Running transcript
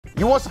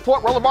You want to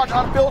support Roland Martin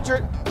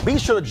Unfiltered? Be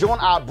sure to join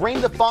our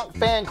Bring the Funk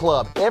fan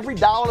club. Every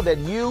dollar that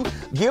you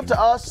give to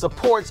us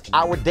supports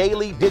our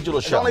daily digital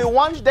show. There's only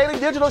one daily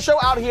digital show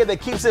out here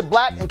that keeps it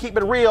black and keep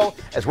it real.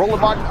 As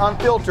Roland Martin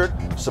Unfiltered.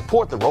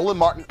 Support the Roland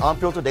Martin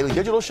Unfiltered daily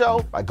digital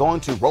show by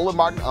going to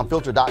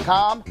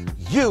RolandMartinUnfiltered.com.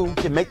 You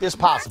can make this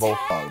possible.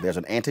 There's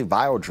an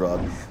antiviral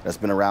drug that's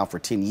been around for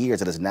 10 years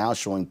that is now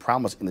showing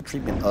promise in the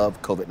treatment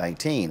of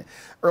COVID-19.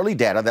 Early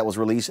data that was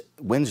released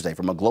Wednesday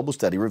from a global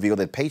study revealed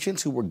that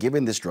patients who were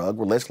given this drug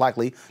were less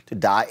likely to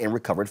die and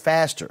recovered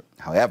faster.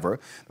 However,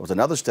 there was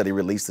another study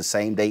released the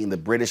same day in the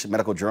British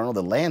medical journal,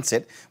 The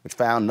Lancet, which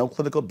found no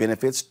clinical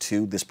benefits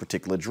to this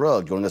particular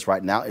drug. Joining us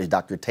right now is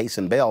Dr.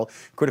 Taison Bell,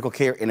 critical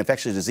care and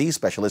infectious disease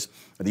specialist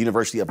at the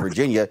University of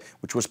Virginia,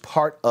 which was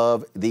part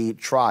of the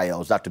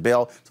trials. Dr.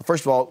 Bell, so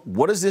first of all,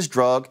 what is this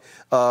drug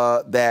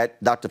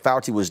that Dr.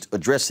 Fauci was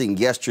addressing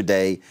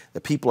yesterday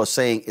that people are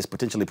saying is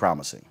potentially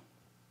promising?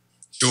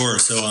 Sure.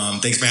 So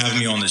thanks for having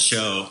me on the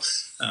show.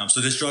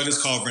 So this drug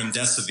is called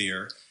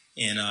Remdesivir,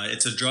 and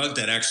it's a drug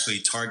that actually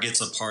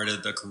targets a part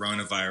of the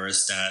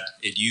coronavirus that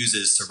it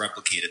uses to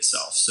replicate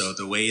itself. So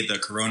the way the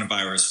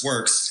coronavirus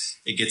works,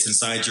 it gets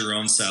inside your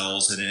own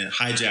cells and then it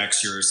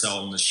hijacks your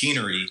cell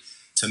machinery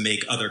to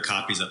make other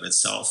copies of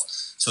itself.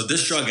 So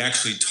this drug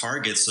actually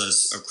targets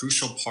a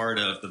crucial part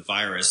of the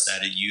virus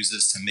that it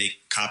uses to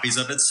make copies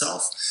of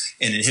itself,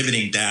 and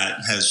inhibiting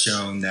that has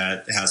shown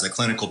that it has a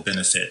clinical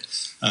benefit.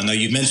 Now,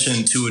 you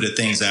mentioned two of the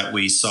things that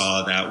we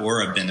saw that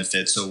were a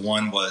benefit. So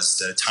one was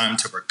the time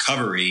to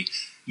recovery,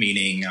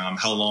 meaning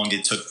how long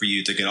it took for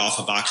you to get off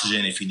of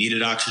oxygen if you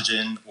needed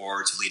oxygen,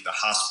 or to leave the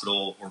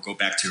hospital or go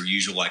back to your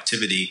usual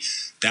activity.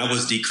 That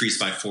was decreased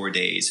by 4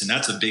 days. And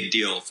that's a big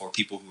deal for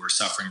people who are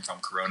suffering from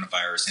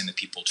coronavirus and the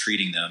people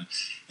treating them.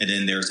 And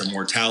then there's a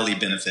mortality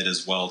benefit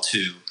as well,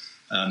 too.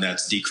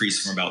 That's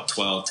decreased from about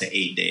 12 to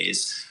 8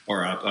 days,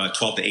 or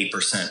 12 to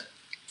 8%.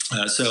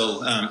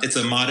 So it's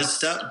a modest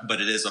step, but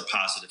it is a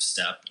positive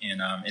step.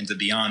 And to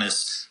be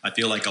honest, I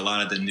feel like a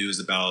lot of the news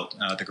about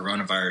the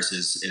coronavirus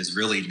is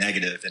really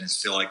negative, and I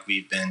feel like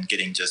we've been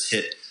getting just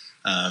hit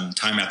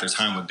time after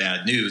time with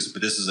bad news.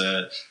 But this is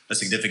a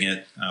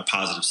significant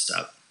positive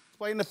step.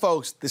 Explain to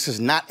folks, this is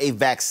not a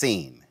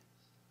vaccine.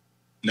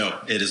 No,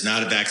 it is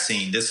not a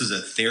vaccine. This is a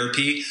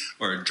therapy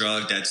or a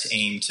drug that's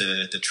aimed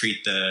to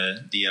treat the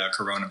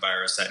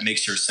coronavirus that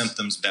makes your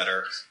symptoms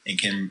better and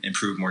can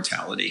improve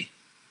mortality.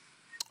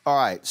 All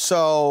right.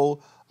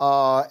 So,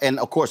 and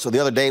of course, so the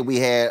other day we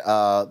had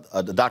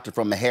a doctor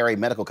from Meharry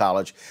Medical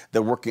College.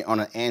 They're working on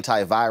an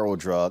antiviral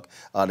drug.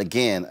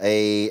 Again,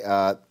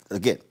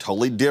 again,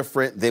 totally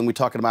different than we're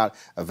talking about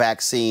a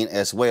vaccine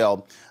as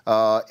well.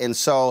 And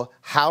so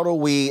how do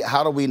we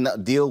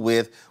deal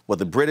with what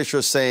the British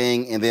are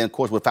saying, and then, of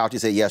course, what Fauci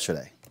said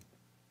yesterday?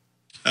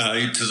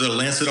 To the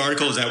Lancet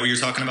article, is that what you're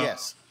talking about?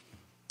 Yes.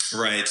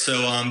 Right. So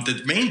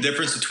the main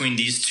difference between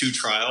these two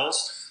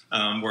trials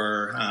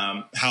were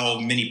how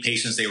many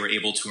patients they were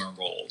able to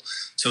enroll.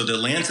 So the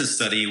Lancet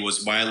study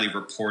was widely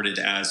reported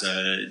as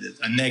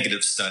a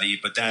negative study,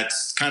 but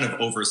that's kind of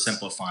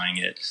oversimplifying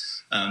it.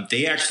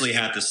 They actually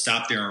had to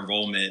stop their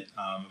enrollment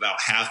about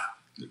half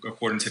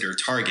according to their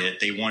target.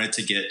 They wanted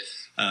to get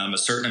a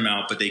certain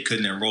amount, but they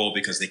couldn't enroll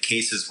because the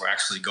cases were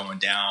actually going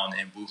down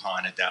in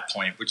Wuhan at that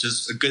point, which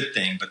is a good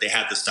thing, but they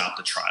had to stop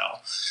the trial.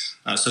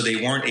 So they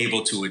weren't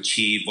able to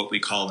achieve what we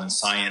call in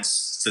science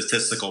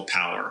statistical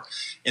power.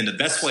 And the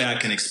best way I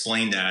can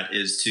explain that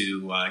is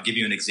to give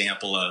you an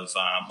example of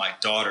my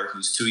daughter,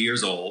 who's 2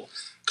 years old.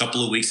 A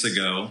couple of weeks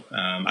ago,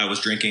 I was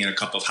drinking a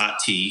cup of hot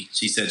tea.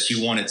 She said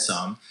she wanted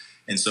some.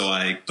 And so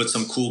I put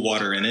some cool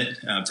water in it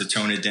to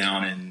tone it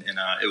down, and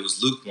it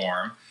was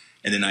lukewarm.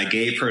 And then I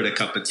gave her the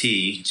cup of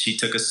tea. She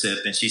took a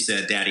sip, and she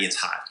said, "Daddy, it's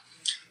hot."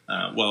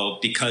 Well,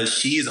 because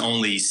she's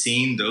only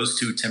seen those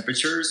two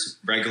temperatures,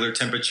 regular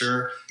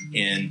temperature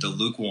and the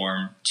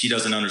lukewarm, she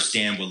doesn't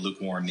understand what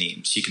lukewarm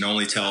means. She can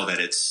only tell that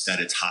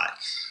it's hot.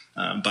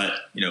 But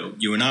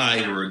you and I,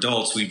 who are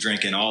adults, we've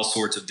drinking all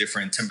sorts of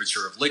different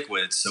temperature of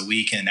liquids, so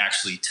we can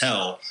actually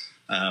tell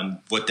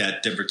what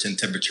that difference in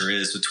temperature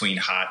is between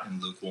hot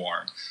and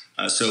lukewarm.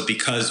 So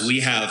because we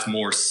have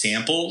more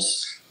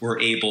samples, we're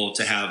able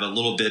to have a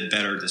little bit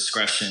better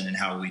discretion in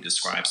how we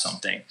describe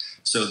something.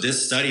 So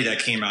this study that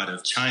came out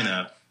of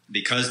China,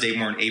 because they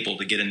weren't able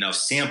to get enough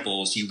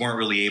samples, you weren't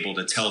really able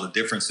to tell the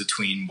difference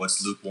between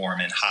what's lukewarm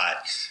and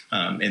hot.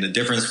 And the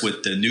difference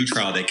with the new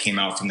trial that came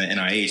out from the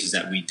NIH is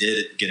that we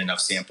did get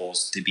enough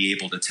samples to be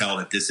able to tell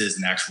that this is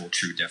an actual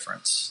true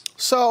difference.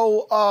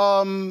 So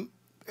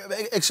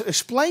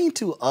explain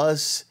to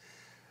us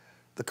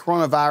the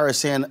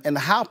coronavirus and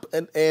how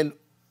and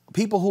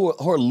people who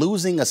are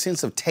losing a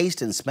sense of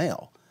taste and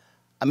smell.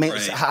 I mean,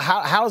 right.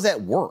 How does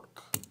that work?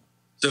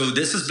 So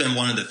this has been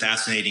one of the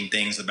fascinating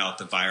things about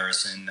the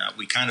virus, and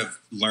we kind of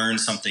learn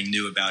something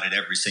new about it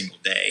every single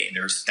day. And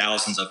there's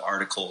thousands of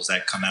articles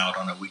that come out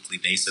on a weekly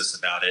basis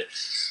about it.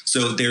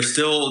 So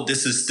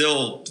this is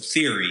still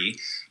theory,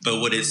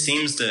 but what it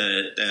seems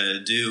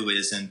to do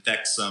is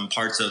infect some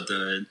parts of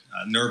the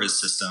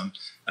nervous system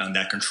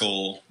that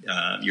control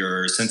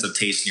your sense of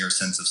taste and your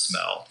sense of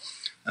smell.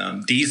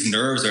 These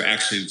nerves are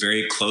actually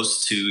very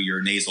close to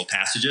your nasal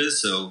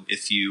passages. So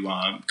if you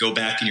go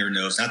back in your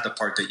nose, not the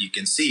part that you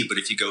can see, but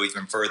if you go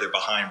even further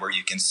behind where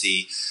you can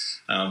see,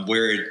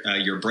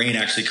 your brain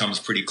actually comes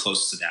pretty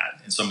close to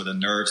that. And some of the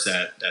nerves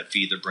that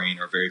feed the brain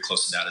are very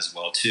close to that as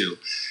well, too.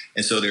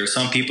 And so there are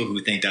some people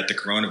who think that the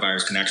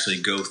coronavirus can actually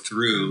go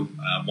through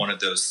one of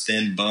those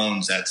thin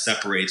bones that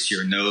separates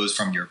your nose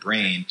from your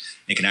brain.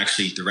 It can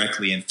actually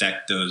directly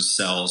infect those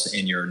cells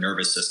in your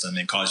nervous system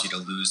and cause you to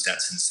lose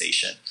that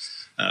sensation.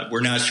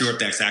 We're not sure if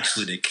that's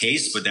actually the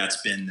case, but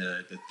that's been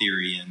the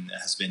theory and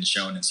has been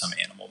shown in some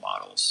animal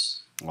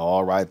models.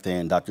 All right,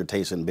 then, Dr.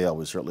 Taison Bell,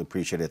 we certainly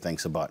appreciate it.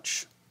 Thanks a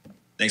bunch.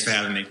 Thanks for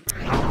having me.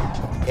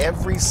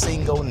 Every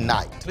single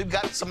night, we've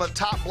got some of the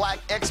top black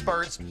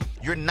experts.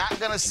 You're not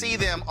going to see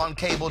them on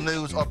cable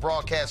news or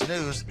broadcast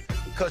news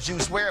because you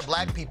swear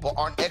black people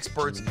aren't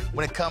experts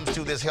when it comes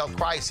to this health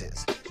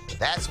crisis.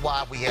 That's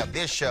why we have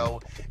this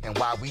show and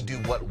why we do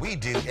what we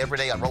do every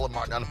day on Roland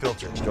Martin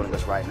Unfiltered. Joining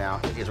us right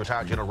now is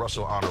retired General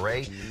Russell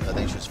Honore, the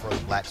nation's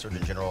first black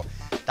Surgeon General,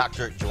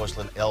 Dr.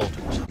 Joycelyn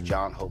Elders.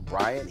 John Hope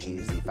Bryant, he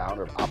is the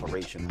founder of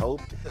Operation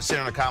Hope.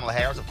 Senator Kamala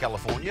Harris of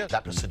California,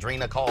 Dr.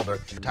 Cedrina Calder,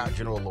 retired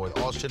General Lloyd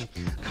Austin,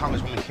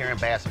 Congresswoman Karen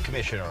Bass,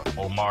 Commissioner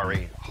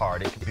Omari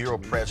Hardick, Bureau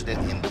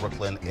President in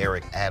Brooklyn,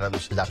 Eric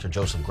Adams, Dr.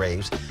 Joseph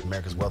Graves,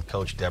 America's Wealth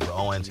Coach, Deborah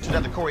Owens,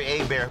 Dr. Corey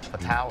Abear,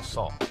 Patal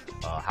Saul,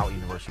 Howard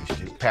University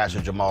student,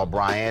 Pastor Jamal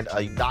Bryant,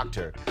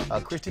 Dr.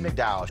 KRISTY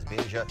McDowell,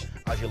 Benja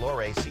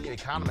Ajilore, senior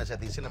economist at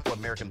the Center for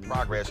American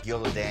Progress,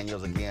 Gilda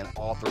Daniels, again,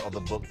 author of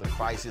the book, The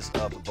Crisis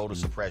of Voter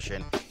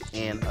Suppression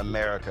in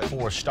America.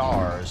 4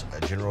 stars,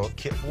 General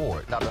Kip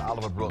Ward, Dr.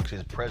 Oliver Brooks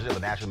is president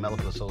of the National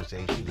Medical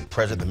Association,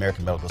 president of the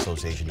American Medical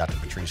Association, Dr.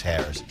 Patrice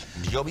Harris,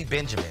 Joby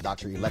Benjamin,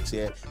 Dr.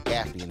 Alexia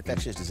Gaffney,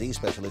 infectious disease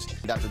specialist,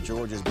 Dr.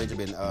 Georges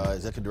Benjamin,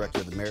 executive director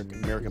of the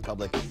American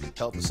Public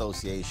Health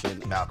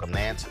Association, Malcolm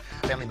Nance,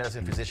 family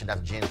medicine physician,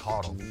 Dr. Jen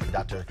Cardle,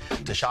 Dr.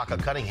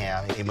 TSHAKA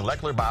Cunningham, a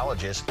molecular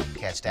biologist,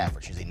 Kat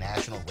Stafford. She's a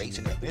national race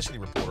and ethnicity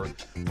reporter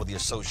for the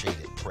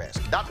Associated Press.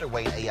 Dr.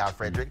 Wayne A.I.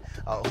 Frederick,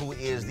 who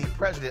is the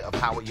president of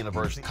Howard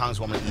University,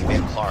 Congresswoman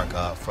Yvette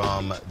Clarke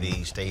from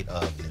the state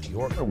of New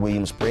York,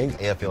 William Spriggs,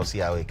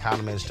 AFL-CIO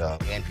economist,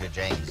 Andrea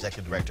James,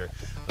 executive director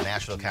of the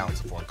National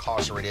Council for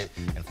Incarcerated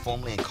and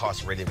Formerly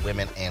Incarcerated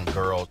Women and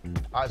Girls. All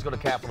right, let's go to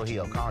Capitol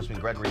Hill. Congressman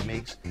Gregory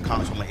Meeks,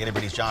 Congresswoman Eddie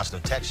British Johnson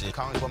of Texas,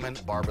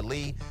 Congresswoman Barbara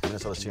Lee,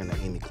 Minnesota Senator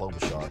Amy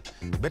Klobuchar,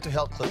 mental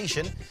health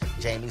clinician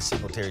Jamie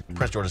Singletary,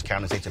 Prince George's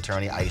County State's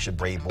Attorney Aisha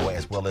Brayboy,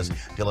 as well as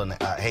Dylan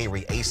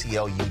Hayrie,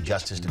 ACLU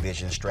Justice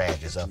Division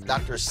strategist.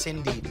 Dr.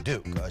 Cindy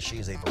Duke, she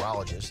is a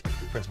virologist.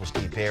 Principal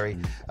Steve Perry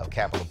of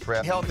Capitol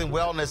Prep. Health and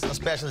wellness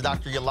specialist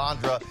Dr.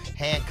 Yolandra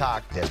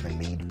Hancock. Desmond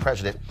Meade,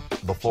 president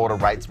of the Florida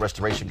Rights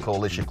Restoration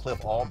Coalition.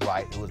 Cliff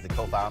Albright, who is the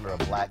co-founder of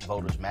Black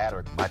Voters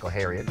Matter. Michael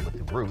Harriet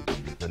with The Root.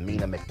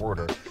 Mina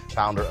McWhorter,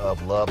 founder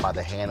of Love by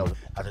the Hand.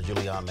 Dr.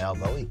 Julianne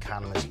Malveaux,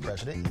 economist,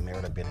 president,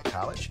 Emerita Bennett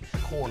College.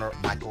 Coroner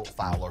Michael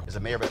Fowler is the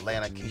mayor of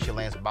Atlanta. Keisha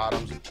Lance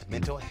Bottoms,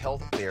 mental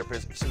health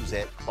therapist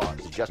Suzette Clark.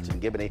 Justin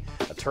Gibney,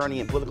 attorney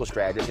and political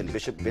strategist, and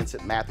Bishop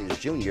Vincent Matthews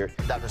Jr.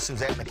 Dr.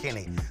 Suzette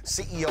McKinney,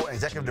 CEO and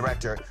executive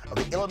director of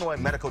the Illinois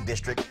Medical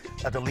District.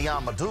 Dr.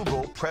 Leon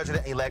Madugal,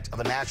 president-elect of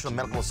the National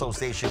Medical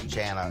Association.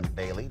 Jana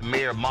Bailey,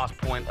 mayor of Moss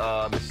Point,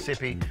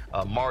 Mississippi.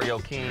 Mario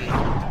King.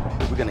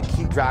 We're going to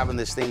keep driving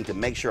this thing to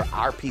make sure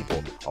our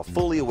people are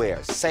fully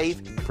aware,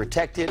 safe,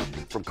 protected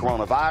from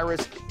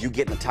coronavirus. You're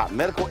getting the top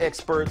medical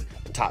experts,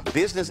 the top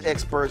business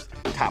experts,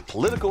 top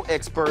political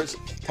experts,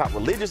 top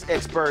religious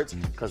experts,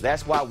 because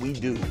that's why we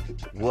do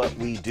what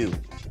we do.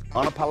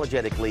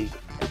 Unapologetically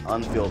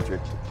and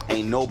unfiltered.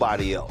 Ain't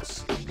nobody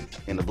else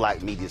in the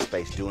black media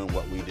space doing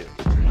what we do.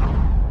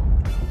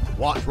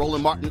 Watch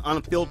Roland Martin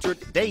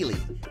Unfiltered daily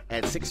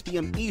at 6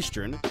 p.m.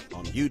 Eastern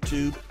on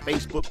YouTube,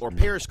 Facebook, or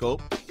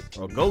Periscope,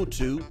 or go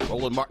to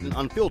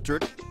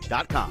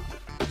RolandMartinUnfiltered.com.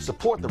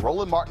 Support the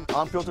Roland Martin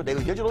Unfiltered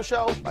Daily Digital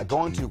Show by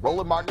going to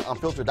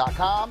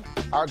RolandMartinUnfiltered.com.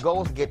 Our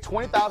goal is to get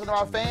 20,000 of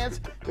our fans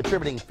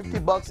contributing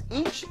 $50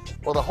 each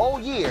for the whole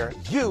year.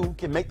 You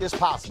can make this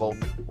possible.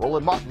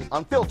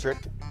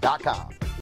 RolandMartinUnfiltered.com.